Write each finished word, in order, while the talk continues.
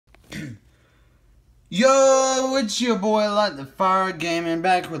Yo, it's your boy Light the Fire Gaming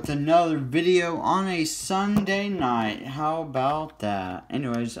back with another video on a Sunday night. How about that?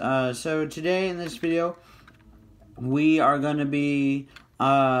 Anyways, so today in this video, we are going to be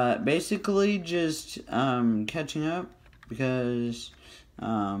basically just catching up because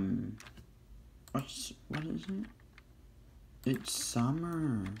what is it? It's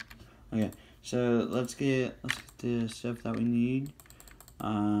summer. Okay, so let's get the stuff that we need.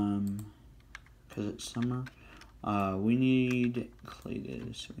 Because it's summer. We need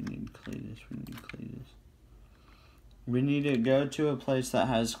Cletus. We need to go to a place that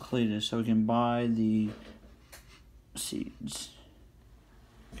has Cletus so we can buy the seeds.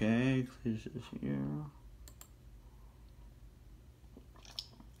 Okay, Cletus is here.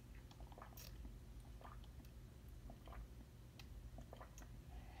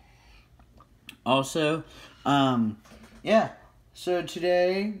 Also, yeah. So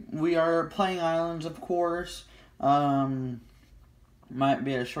today we are playing Islands, of course. Might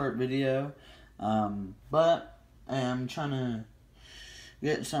be a short video, but I am trying to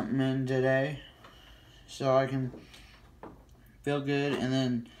get something in today so I can feel good. And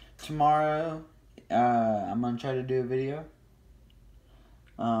then tomorrow, I'm gonna try to do a video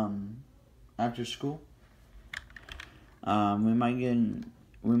after school. We might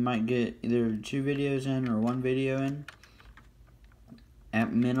get either 2 videos in or 1 video in.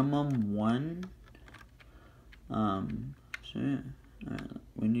 At minimum 1. So yeah. Alright,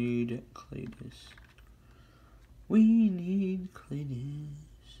 we need Cletus.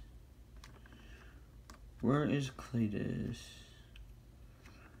 Where is Cletus?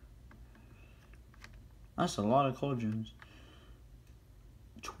 That's a lot of cauldrons.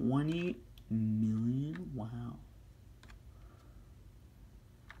 20 million? Wow.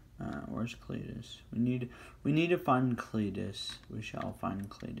 Where's Cletus? We need to find Cletus. We shall find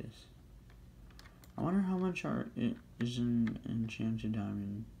Cletus. I wonder how much it is in enchanted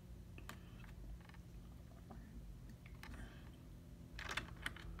diamond.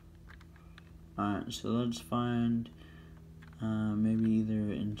 Alright, so let's find maybe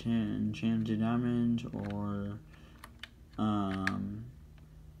either enchanted diamonds or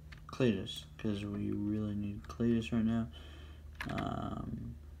Cletus, because we really need Cletus right now.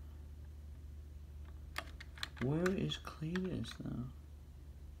 Where is Cletus, though?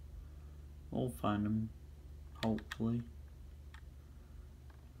 We'll find him, hopefully.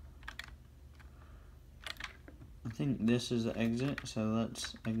 I think this is the exit, so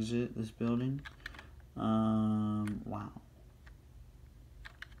let's exit this building. Wow.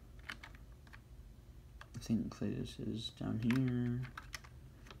 I think Cletus is down here.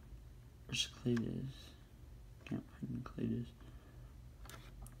 Where's Cletus? Can't find Cletus.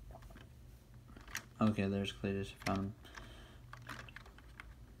 Okay, there's Cletus. Found him.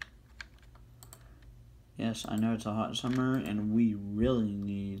 Yes, I know it's a hot summer, and we really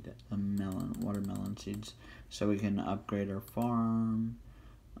need the watermelon seeds, so we can upgrade our farm,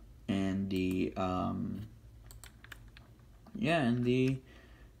 and the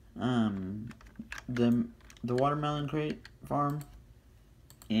watermelon crate farm,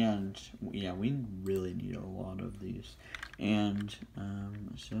 and yeah, we really need a lot of these, and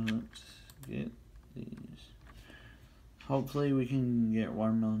so let's get these. Hopefully we can get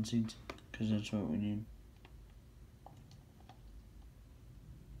watermelon seeds, because that's what we need.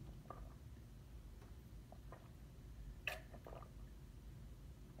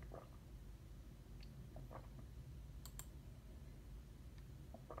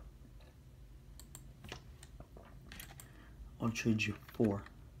 I'll trade you 4.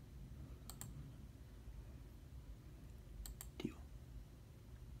 Deal.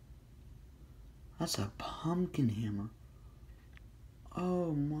 That's a pumpkin hammer.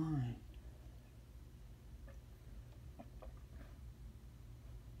 Oh my.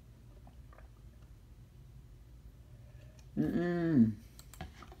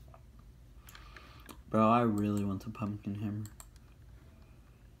 Bro, I really want the pumpkin hammer.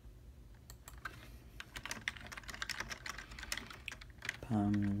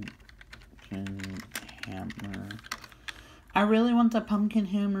 Pumpkin hammer. I really want the pumpkin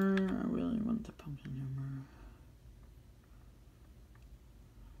hammer.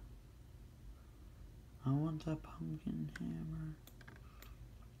 I want the pumpkin hammer.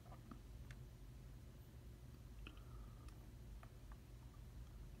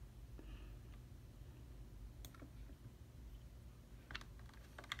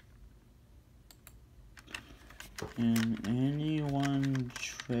 Can anyone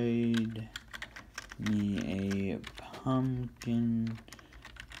trade me a pumpkin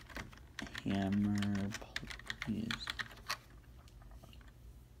hammer, please?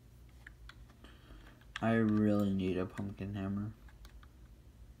 I really need a pumpkin hammer.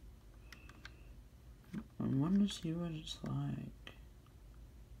 I want to see what it's like.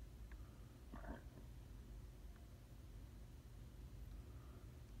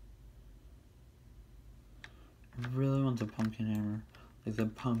 I really want the pumpkin hammer. Like, the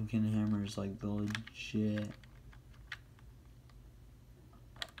pumpkin hammer is like the legit.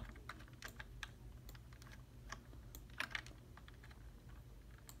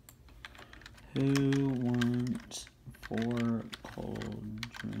 Who wants 4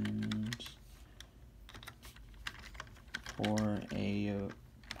 cauldrons for a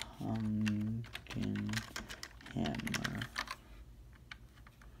pumpkin hammer?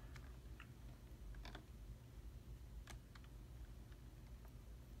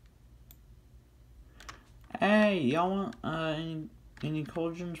 Hey, y'all want any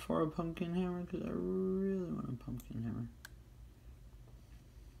cauldrons for a pumpkin hammer? Because I really want a pumpkin hammer.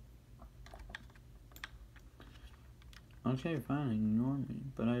 Okay, fine, ignore me.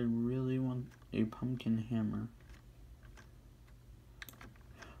 But I really want a pumpkin hammer.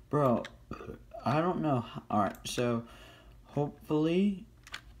 Bro, I don't know. Alright, so hopefully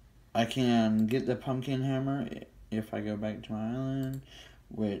I can get the pumpkin hammer if I go back to my island,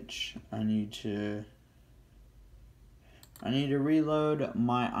 which I need to reload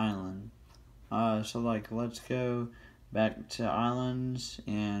my island. So like, let's go back to islands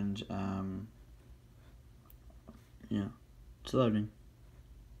and yeah, it's loading.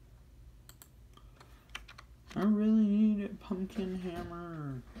 I really need a pumpkin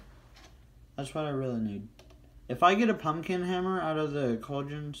hammer. That's what I really need. If I get a pumpkin hammer out of the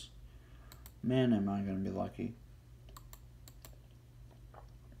cauldrons, man, am I gonna be lucky.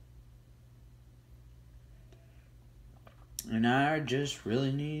 And I just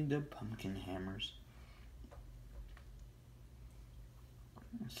really need the pumpkin hammers.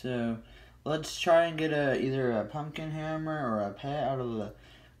 So let's try and get either a pumpkin hammer or a pet out of the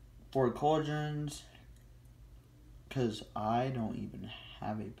 4 cauldrons. Because I don't even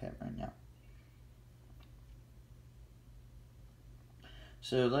have a pet right now.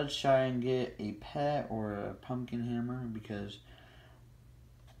 So let's try and get a pet or a pumpkin hammer, because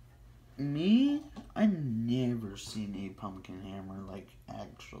I never seen a pumpkin hammer, like,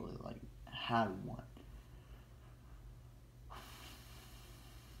 actually, like, had one.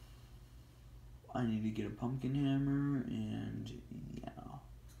 I need to get a pumpkin hammer, and yeah.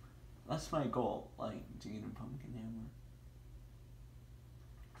 That's my goal, like, to get a pumpkin hammer.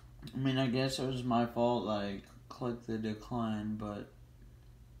 I mean, I guess it was my fault, like, click the decline, but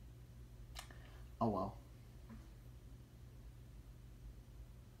oh well.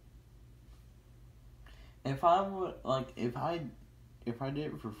 If I would, like, if I did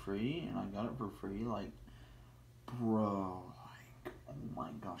it for free and I got it for free, like, bro, like, oh my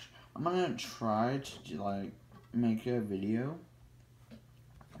gosh. I'm gonna try to, like, make a video.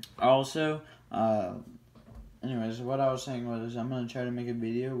 Also, anyways, what I was saying was I'm gonna try to make a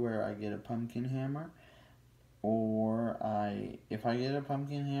video where I get a pumpkin hammer, or if I get a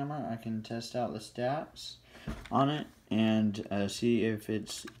pumpkin hammer, I can test out the stats on it and see if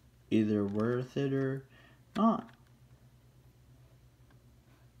it's either worth it or not.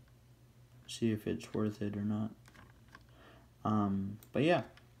 See if it's worth it or not. But yeah.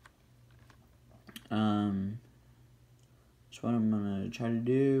 That's what I'm gonna try to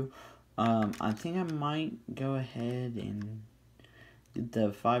do. I think I might go ahead and get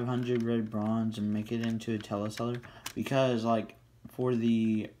the 500 red bronze and make it into a teleseller, because, like, for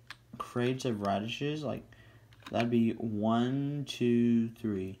the crates of radishes, like, that'd be 1, 2,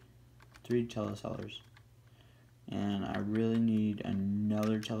 3 telesellers. And I really need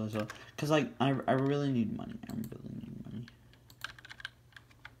another teleseller, because, like, I really need money. I really need money.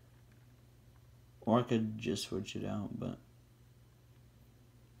 Or I could just switch it out, but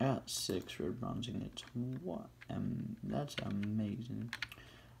I got 6 red bronze ingots. What? That's amazing.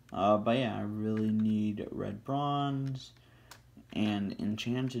 But yeah, I really need red bronze and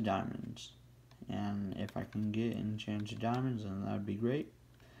enchanted diamonds. And if I can get enchanted diamonds, then that would be great.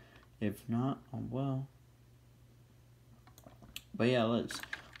 If not, oh well. But yeah, let's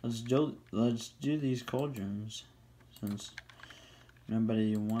do these cauldrons, since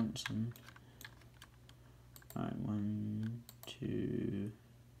nobody wants them. Alright, 1, 2,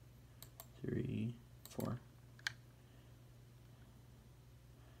 3, 4.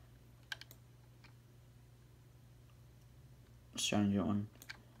 Let's try and get one.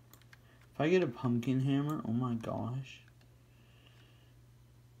 If I get a pumpkin hammer, oh my gosh.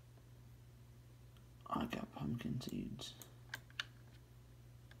 I got pumpkin seeds.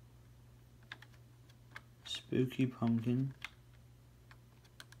 Spooky pumpkin.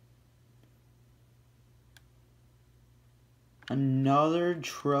 Another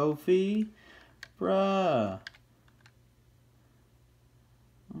trophy? Bruh.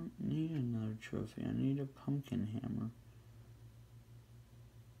 I don't need another trophy. I need a pumpkin hammer.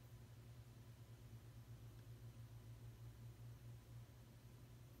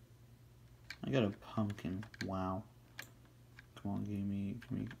 I got a pumpkin. Wow. Come on, give me,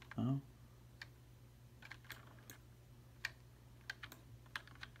 oh.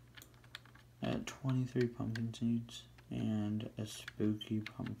 I got 23 pumpkin seeds and a spooky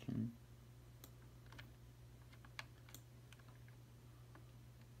pumpkin.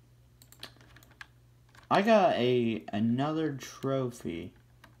 I got another trophy.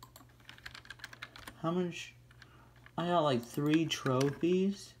 How much? I got like 3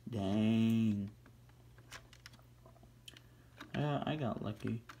 trophies? Dang. I got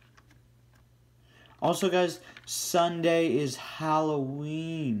lucky. Also, guys, Sunday is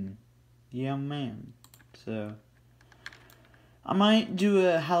Halloween. Yeah, man. So, I might do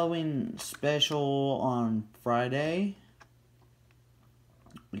a Halloween special on Friday,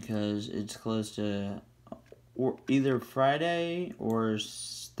 because it's close to either Friday or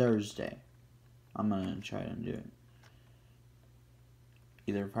Thursday. I'm going to try and do it.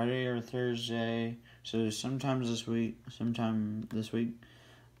 Either Friday or Thursday. So sometime this week.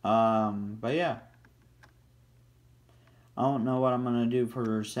 But yeah. I don't know what I'm going to do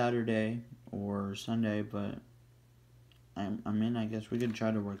for Saturday or Sunday, but I mean, I guess we could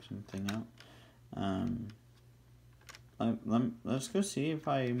try to work something out. Let's go see if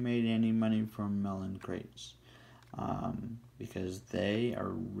I made any money from melon crates. Because they are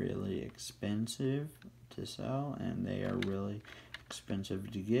really expensive to sell, and they are really expensive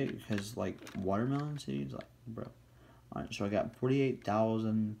to get, because like watermelon seeds, like, bro. Alright, so I got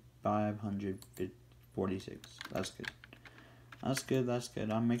 48,546. That's good. That's good.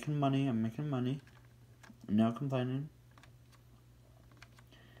 I'm making money. No complaining.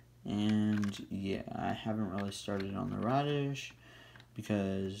 And yeah, I haven't really started on the radish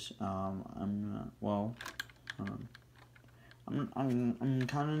because I'm not, well, I'm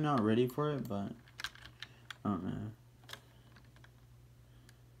kind of not ready for it, but I don't know.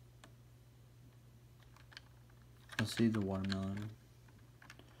 Let's see the watermelon.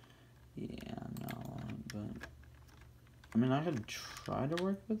 Yeah, no, but I mean, I could try to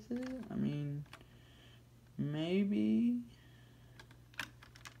work with it. I mean, maybe.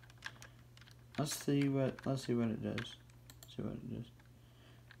 Let's see what it does. See what it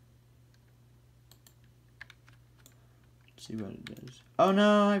does. Oh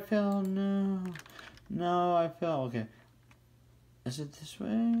no, I fell. No, I fell. Okay. Is it this way?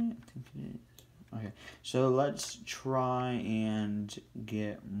 I think it is. Okay. So let's try and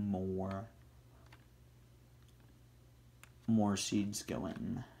get more seeds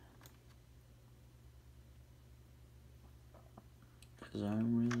going. Because I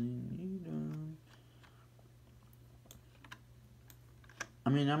really need them. I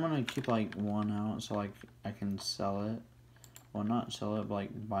mean, I'm going to keep like one out so like I can sell it. Well, not sell it, but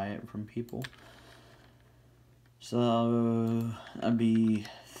like buy it from people. So that'd be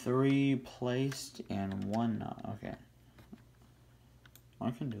 3 placed and 1 not. Okay.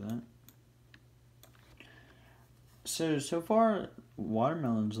 I can do that. So far,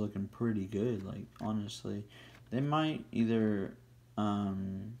 watermelon's looking pretty good, like, honestly. They might either, I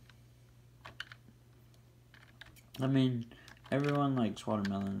mean, everyone likes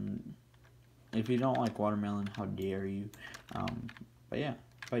watermelon. If you don't like watermelon, how dare you? But yeah,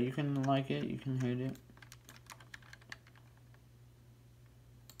 but you can like it, you can hate it.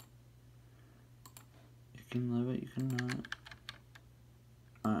 You can love it, you can not.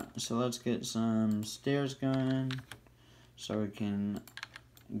 Alright, so let's get some stairs going so we can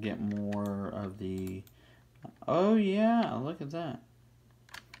get more of the... Oh yeah, look at that.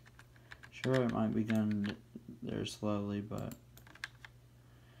 Sure, it might be going there slowly, but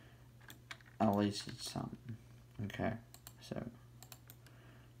at least it's something. Okay, so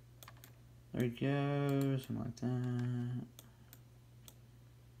there we go, something like that.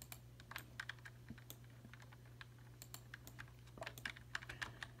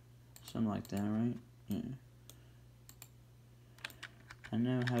 Something like that, right? Yeah. I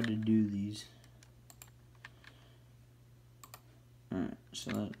know how to do these. Alright,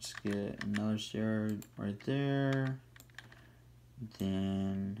 so let's get another stair right there.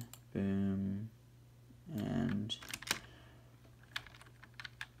 Then, boom. And,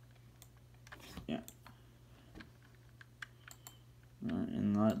 yeah. Alright,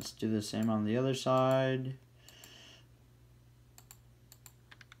 and let's do the same on the other side.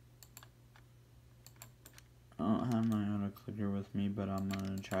 I don't have my auto clicker with me, but I'm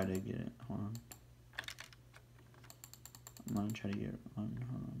gonna try to get it. Hold on. I'm gonna try to get one.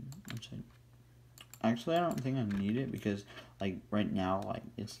 Hold on, one second. Actually, I don't think I need it because, like, right now, like,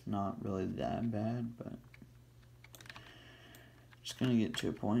 it's not really that bad, but it's gonna get to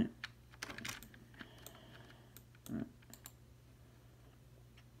a point. Right.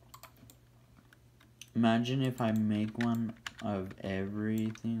 Imagine if I make one of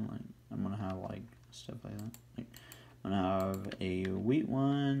everything. Like, I'm gonna have like stuff like that. Like, I'm gonna have a wheat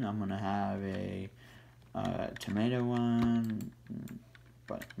one. I'm gonna have a tomato one.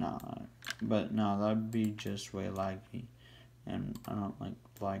 But no, that'd be just way laggy, and I don't like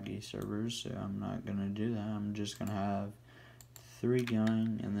laggy servers, so I'm not gonna do that. I'm just gonna have 3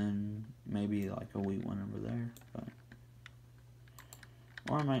 going, and then maybe like a wheat one over there. But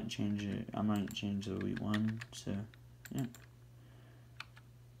or I might change it. I might change the wheat one. So yeah.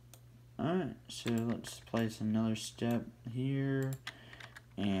 Alright, so let's place another step here,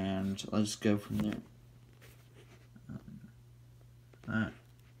 and let's go from there. Alright,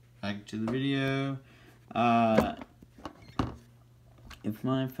 back to the video. If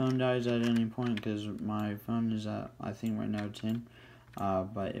my phone dies at any point, because my phone is at, I think right now 10,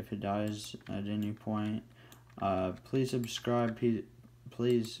 but if it dies at any point, please subscribe,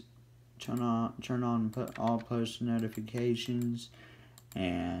 please turn on put all post notifications,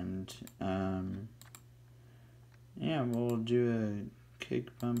 and yeah, we'll do a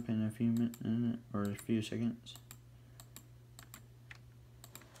kick bump in a few minutes or a few seconds,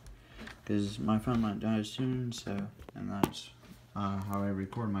 because my phone might die soon. So, and that's how I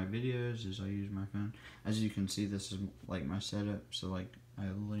record my videos, is I use my phone. As you can see, this is like my setup. So like I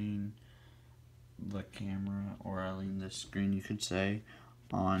lean the camera, or I lean the screen, you could say,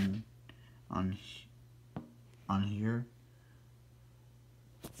 on here.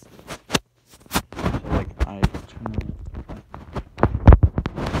 So like I turn it.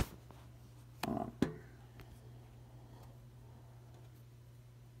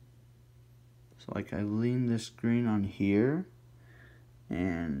 So like I lean the screen on here,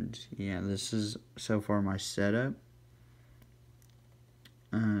 and yeah, this is so far my setup.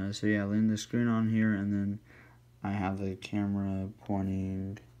 So yeah, I lean the screen on here, and then I have the camera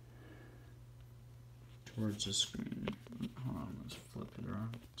pointing towards the screen. Hold on, let's flip it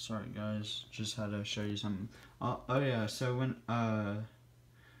around. Sorry guys, just had to show you something. Oh yeah, so when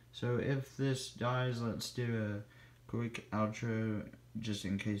so if this dies, let's do a quick outro just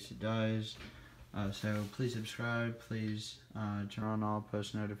in case it dies. So please subscribe, please turn on all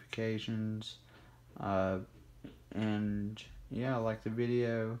post notifications, and yeah, like the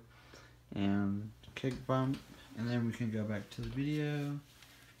video, and kick bump, and then we can go back to the video.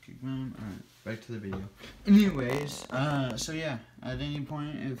 Kick bump. Alright, back to the video. Anyways, so yeah, at any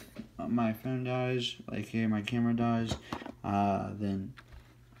point if my phone dies, like here my camera dies, then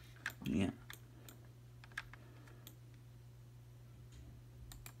yeah.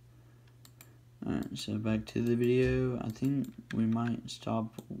 Alright, so back to the video. I think we might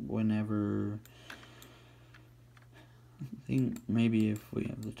stop whenever, I think maybe if we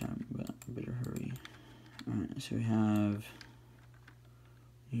have the time, but I better hurry. Alright, so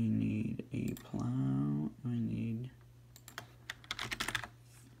we need a plow, I need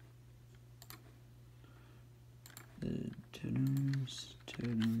the totems,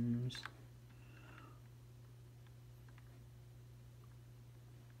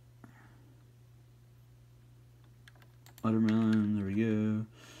 watermelon, there we go.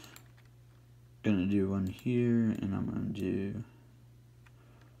 Gonna do one here, and I'm gonna do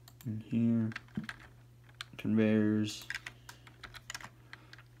in here. Conveyors.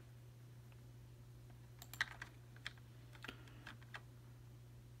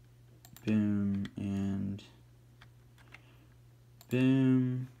 Boom and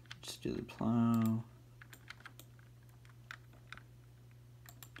boom. Let's do the plow.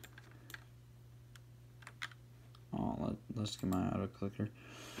 Oh, let's get my auto clicker,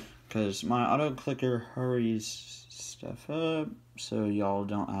 because my auto clicker hurries stuff up, so y'all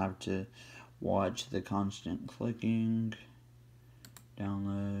don't have to watch the constant clicking.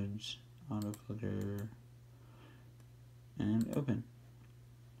 Downloads, auto clicker, and open.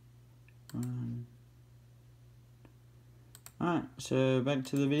 Alright, so back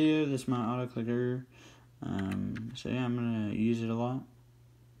to the video. This is my auto clicker. So yeah, I'm gonna use it a lot.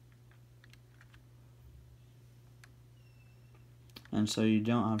 And so you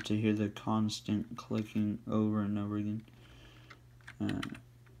don't have to hear the constant clicking over and over again.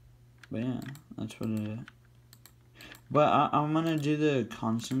 But yeah, that's what it is. But I'm gonna do the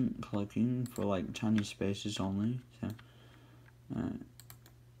constant clicking for like tiny spaces only.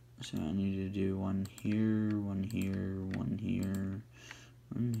 So I need to do one here, one here, one here,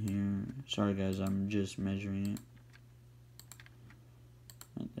 one here. Sorry guys, I'm just measuring it.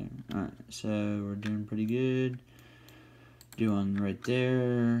 Alright, so we're doing pretty good. Do one right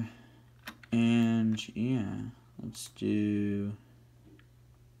there. And yeah, let's do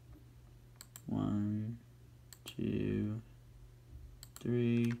 1, 2,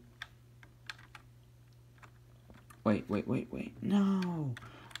 3. Wait. No!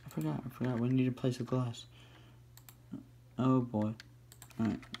 I forgot. We need to place a glass. Oh boy.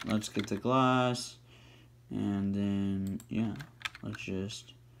 Alright, let's get the glass. And then, yeah, let's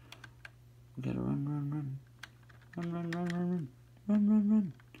just. We gotta run.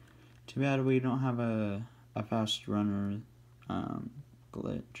 Run. Too bad we don't have a fast runner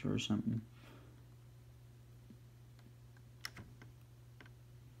glitch or something.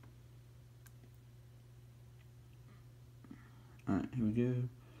 Alright, here we go.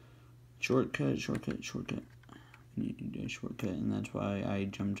 Shortcut. We need to do a shortcut, and that's why I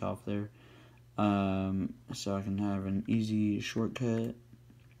jumped off there. So I can have an easy shortcut.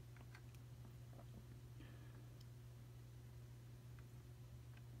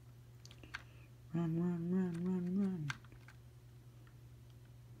 Run.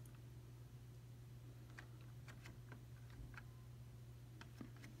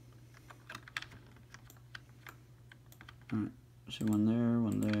 Alright, so one there, and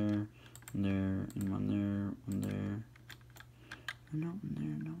one there. No,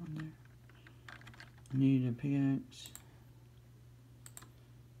 one there. I need a pickaxe.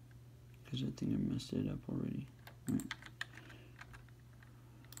 Because I think I messed it up already. Right.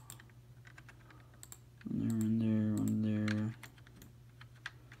 One there.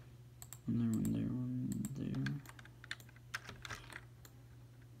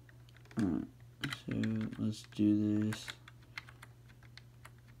 Alright, so let's do this.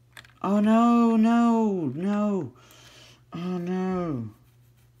 Oh no! Oh no!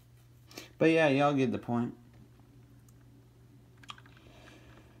 But yeah, y'all get the point.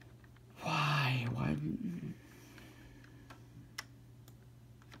 Why?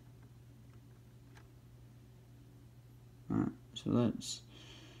 Alright, so let's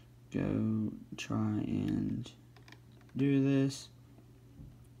go try and do this.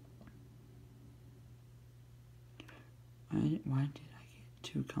 Why did I get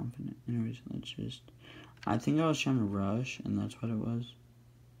too confident? Anyways, let's just. I think I was trying to rush, and that's what it was.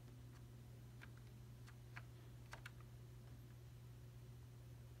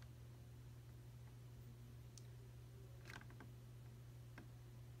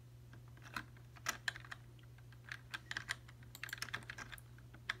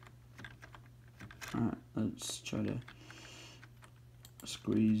 Alright, let's try to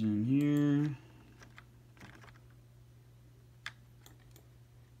squeeze in here.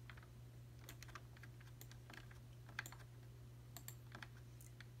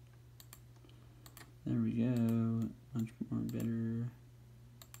 There we go. Much more better.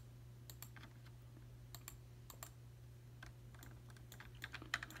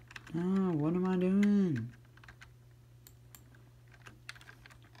 Oh, what am I doing?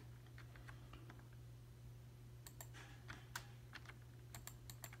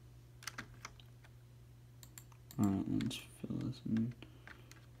 Alright, let's fill this in.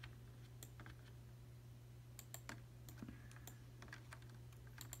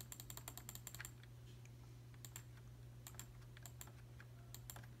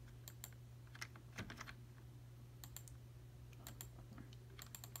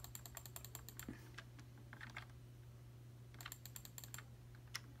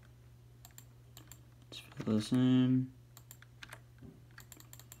 Fill this in.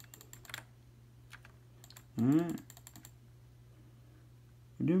 Alright.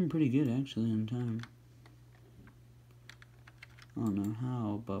 We're doing pretty good actually in time. I don't know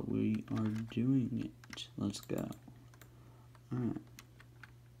how, but we are doing it. Let's go. Alright.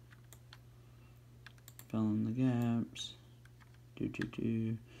 Fill in the gaps.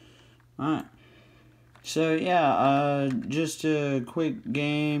 Alright. So yeah, just a quick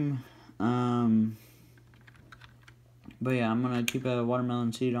game. But yeah, I'm gonna keep a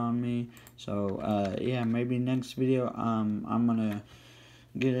watermelon seed on me. So yeah, maybe next video I'm gonna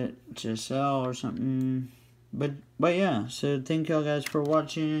get it to sell or something. But yeah, so thank y'all guys for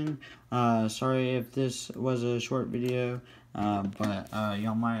watching. Sorry if this was a short video, but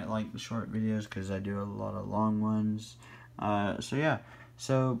y'all might like the short videos because I do a lot of long ones. So yeah,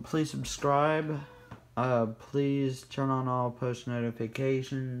 so please subscribe. Please turn on all post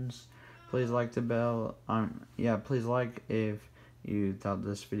notifications. Please like the bell. Yeah, please like if you thought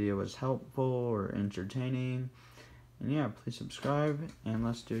this video was helpful or entertaining. And yeah, please subscribe, and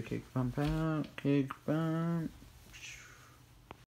let's do a kick bump out. Kick bump.